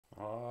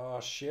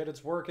shit,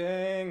 it's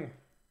working!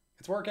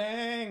 It's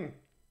working!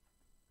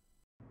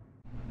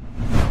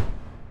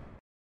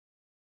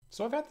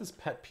 So I've had this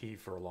pet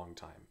peeve for a long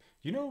time.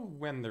 You know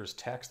when there's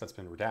text that's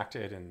been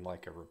redacted in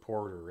like a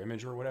report or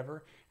image or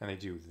whatever, and they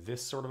do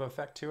this sort of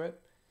effect to it?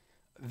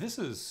 This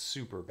is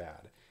super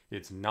bad.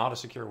 It's not a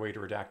secure way to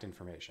redact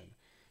information.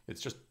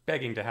 It's just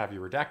begging to have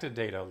your redacted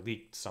data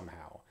leaked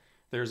somehow.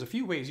 There's a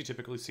few ways you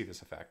typically see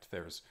this effect.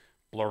 There's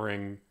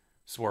blurring,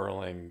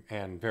 swirling,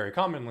 and very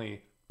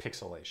commonly,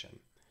 pixelation.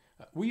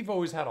 We've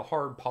always had a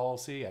hard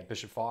policy at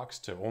Bishop Fox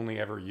to only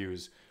ever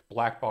use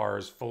black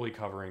bars fully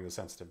covering the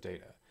sensitive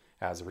data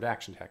as a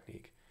redaction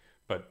technique.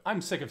 But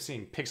I'm sick of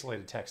seeing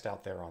pixelated text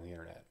out there on the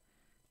internet.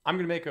 I'm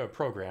going to make a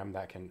program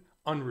that can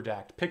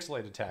unredact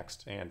pixelated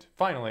text and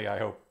finally, I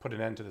hope, put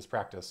an end to this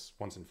practice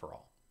once and for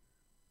all.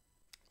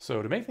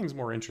 So to make things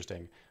more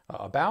interesting,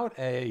 about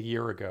a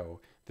year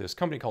ago, this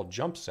company called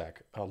JumpSec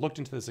looked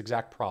into this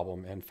exact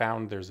problem and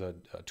found there's a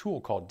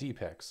tool called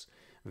dpix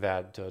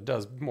that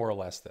does more or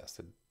less this.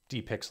 It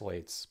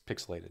depixelates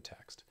pixelated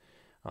text.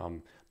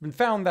 And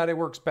found that it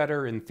works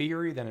better in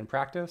theory than in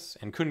practice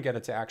and couldn't get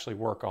it to actually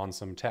work on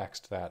some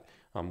text that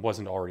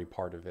wasn't already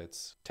part of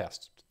its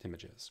test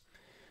images.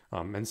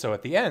 And so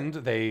at the end,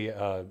 they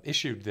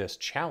issued this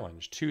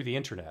challenge to the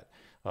internet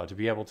to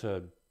be able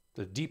to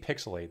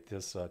depixelate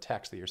this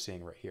text that you're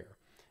seeing right here.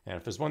 And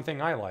if there's one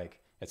thing I like,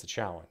 it's a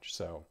challenge.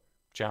 So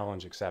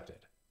challenge accepted.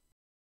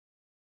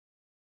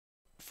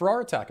 For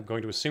our attack, I'm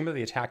going to assume that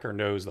the attacker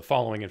knows the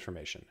following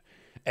information.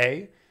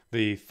 A,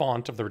 the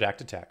font of the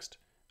redacted text.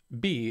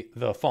 B,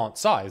 the font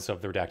size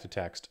of the redacted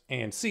text.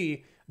 And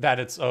C, that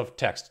it's of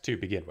text to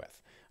begin with.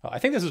 I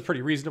think this is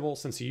pretty reasonable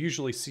since you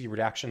usually see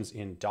redactions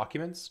in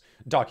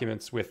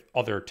documents with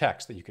other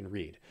text that you can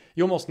read.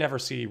 You almost never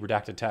see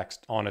redacted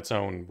text on its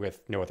own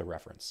with no other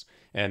reference.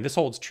 And this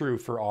holds true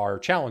for our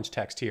challenge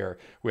text here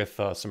with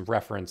some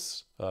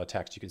reference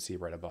text you can see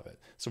right above it.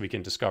 So we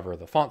can discover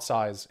the font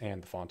size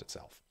and the font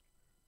itself.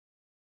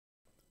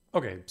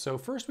 Okay, so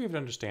first we have to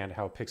understand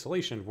how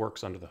pixelation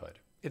works under the hood.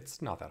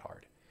 It's not that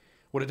hard.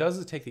 What it does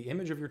is take the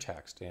image of your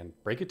text and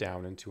break it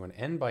down into an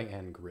n by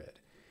n grid.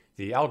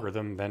 The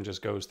algorithm then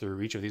just goes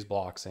through each of these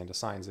blocks and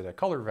assigns it a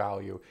color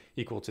value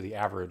equal to the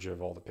average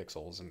of all the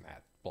pixels in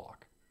that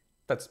block.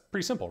 That's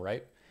pretty simple,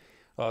 right?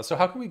 So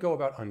how can we go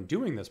about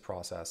undoing this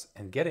process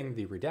and getting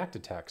the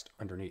redacted text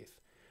underneath?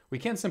 We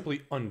can't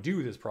simply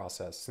undo this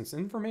process since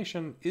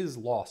information is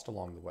lost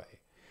along the way.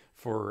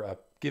 For a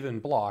given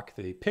block,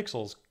 the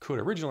pixels could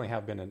originally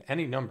have been in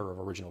any number of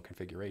original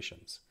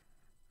configurations.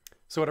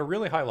 So at a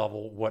really high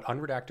level, what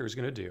Unredacter is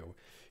going to do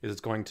is it's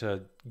going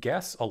to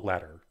guess a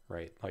letter,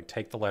 right? Like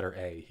take the letter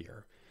A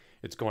here.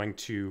 It's going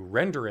to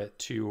render it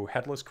to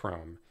headless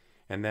Chrome,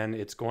 and then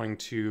it's going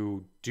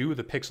to do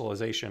the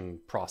pixelization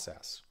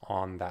process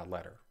on that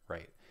letter,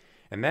 right?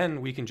 And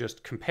then we can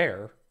just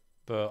compare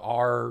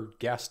our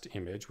guessed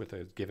image with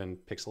a given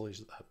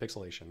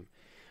pixelation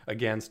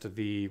against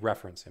the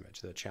reference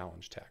image, the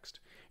challenge text,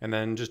 and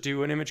then just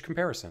do an image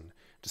comparison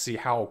to see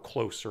how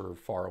close or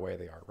far away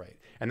they are, right?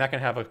 And that can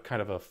have a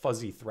kind of a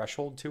fuzzy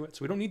threshold to it.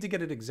 So we don't need to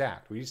get it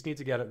exact. We just need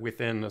to get it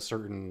within a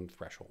certain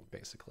threshold,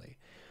 basically.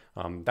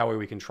 That way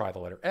we can try the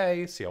letter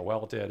A, see how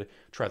well it did,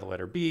 try the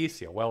letter B,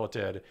 see how well it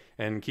did,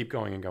 and keep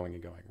going and going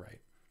and going, right?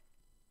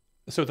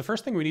 So the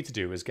first thing we need to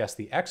do is guess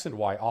the X and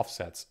Y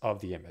offsets of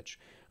the image.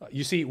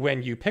 You see,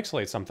 when you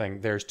pixelate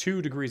something, there's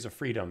 2 degrees of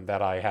freedom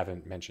that I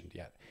haven't mentioned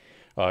yet.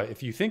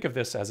 If you think of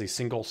this as a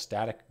single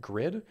static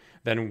grid,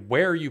 then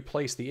where you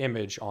place the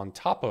image on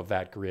top of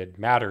that grid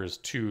matters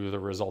to the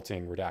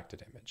resulting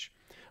redacted image.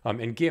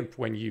 In GIMP,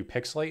 when you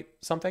pixelate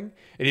something,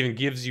 it even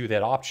gives you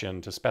that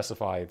option to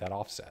specify that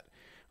offset.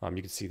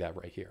 You can see that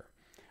right here.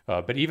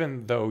 But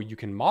even though you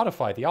can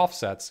modify the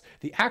offsets,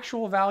 the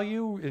actual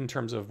value in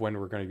terms of when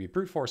we're going to be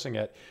brute forcing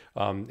it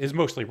is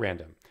mostly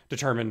random,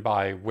 determined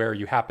by where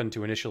you happen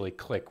to initially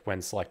click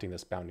when selecting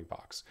this bounding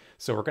box.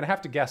 So we're going to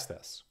have to guess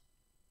this.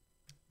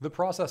 The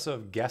process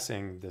of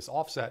guessing this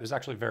offset is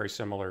actually very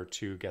similar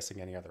to guessing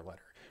any other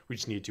letter. We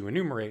just need to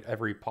enumerate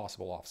every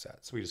possible offset.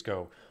 So we just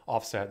go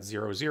offset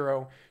 0,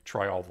 0,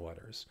 try all the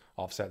letters.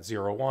 Offset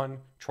 0, 1,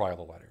 try all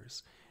the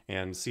letters.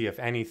 And see if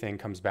anything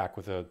comes back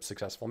with a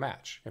successful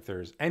match. If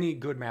there's any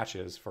good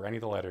matches for any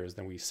of the letters,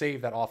 then we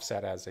save that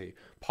offset as a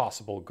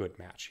possible good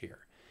match here.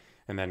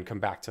 And then come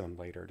back to them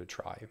later to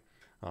try.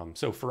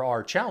 So for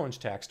our challenge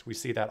text, we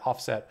see that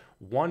offset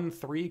 1,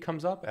 3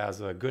 comes up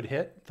as a good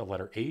hit. The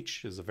letter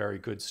H is a very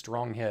good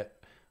strong hit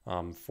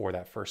for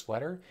that first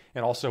letter.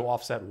 And also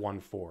offset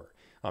 1, 4.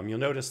 You'll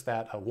notice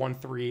that 1,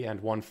 3 and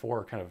 1, 4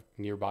 are kind of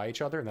nearby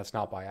each other, and that's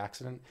not by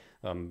accident.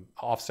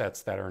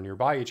 Offsets that are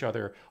nearby each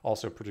other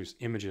also produce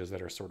images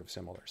that are sort of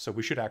similar. So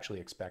we should actually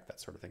expect that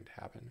sort of thing to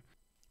happen.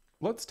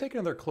 Let's take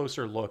another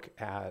closer look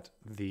at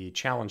the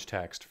challenge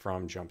text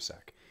from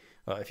JumpSec.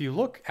 If you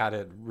look at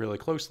it really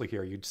closely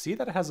here, you'd see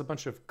that it has a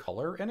bunch of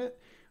color in it.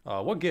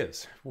 What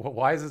gives?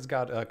 Why has it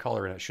got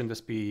color in it? Shouldn't this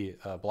be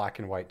black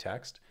and white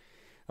text?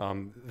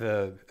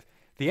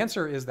 The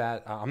answer is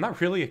that I'm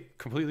not really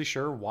completely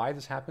sure why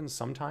this happens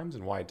sometimes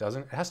and why it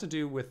doesn't. It has to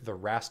do with the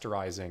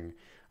rasterizing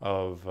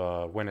of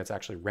when it's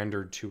actually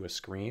rendered to a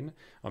screen.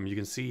 You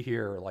can see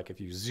here, like if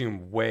you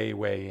zoom way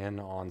in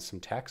on some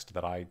text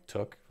that I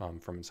took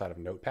from inside of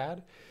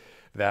Notepad,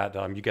 that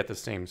you get the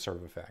same sort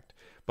of effect.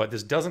 But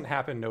this doesn't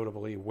happen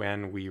notably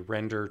when we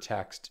render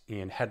text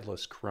in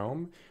headless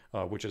Chrome,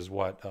 which is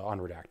what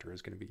Unredacter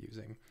is going to be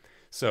using.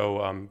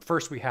 So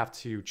first we have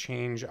to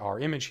change our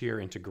image here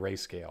into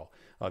grayscale.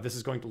 This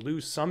is going to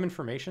lose some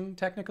information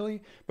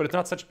technically, but it's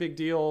not such a big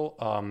deal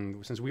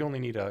since we only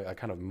need a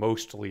kind of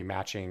mostly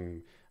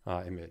matching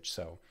image.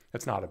 So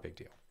it's not a big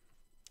deal.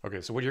 Okay,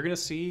 so what you're going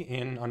to see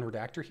in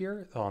Unredacter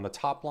here, on the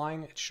top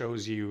line, it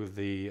shows you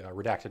the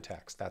redacted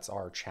text. That's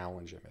our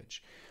challenge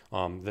image.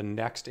 The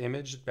next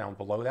image down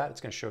below that,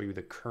 it's going to show you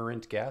the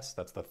current guess.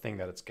 That's the thing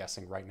that it's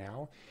guessing right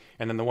now.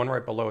 And then the one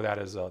right below that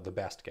is the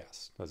best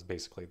guess. That's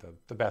basically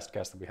the best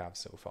guess that we have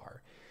so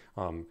far.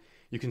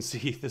 You can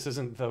see this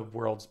isn't the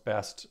world's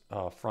best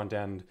front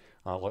end.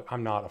 Look,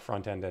 I'm not a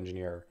front end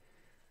engineer.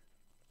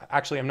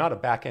 Actually, I'm not a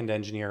back end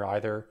engineer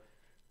either.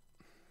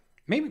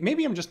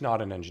 Maybe I'm just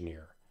not an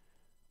engineer.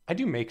 I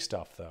do make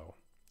stuff though.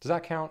 Does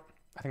that count?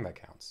 I think that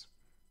counts.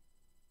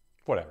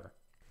 Whatever.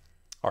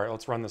 All right,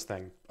 let's run this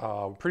thing.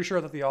 Pretty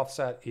sure that the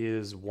offset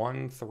is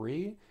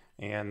 1-3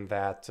 and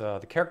that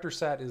the character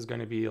set is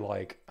going to be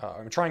like,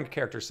 I'm trying a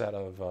character set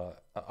of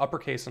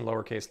uppercase and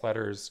lowercase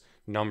letters,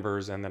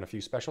 numbers, and then a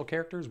few special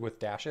characters with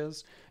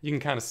dashes. You can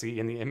kind of see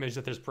in the image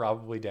that there's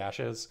probably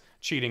dashes.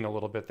 Cheating a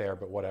little bit there,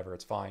 but whatever,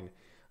 it's fine.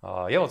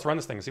 Yeah, let's run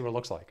this thing and see what it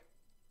looks like.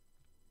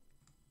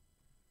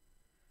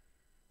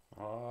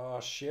 Oh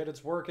shit,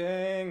 it's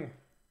working.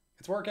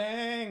 It's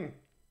working.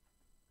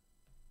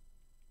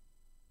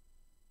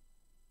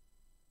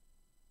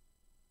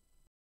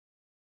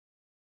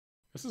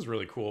 This is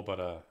really cool, but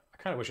I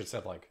kind of wish it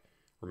said like,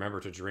 remember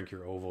to drink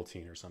your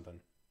Ovaltine or something.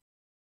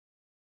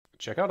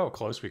 Check out how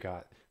close we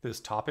got.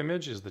 This top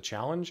image is the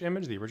challenge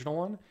image, the original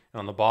one, and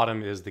on the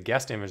bottom is the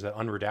guest image that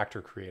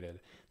Unredacter created.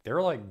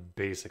 They're like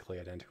basically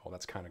identical.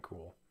 That's kind of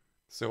cool.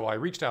 So I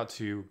reached out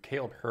to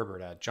Caleb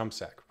Herbert at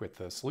JumpSec with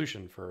the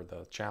solution for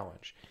the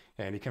challenge,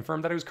 and he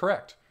confirmed that it was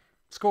correct.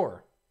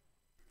 Score.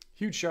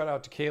 Huge shout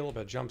out to Caleb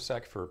at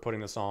JumpSec for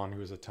putting this on. It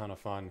was a ton of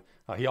fun.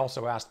 He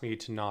also asked me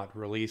to not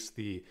release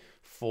the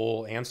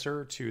full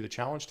answer to the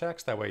challenge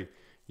text. That way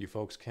you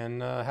folks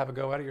can have a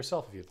go at it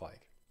yourself if you'd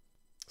like.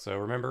 So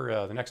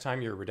remember, the next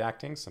time you're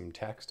redacting some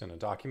text in a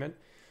document,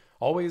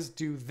 always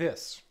do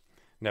this,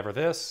 never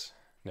this,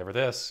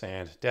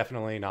 and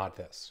definitely not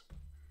this.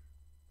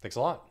 Thanks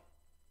a lot.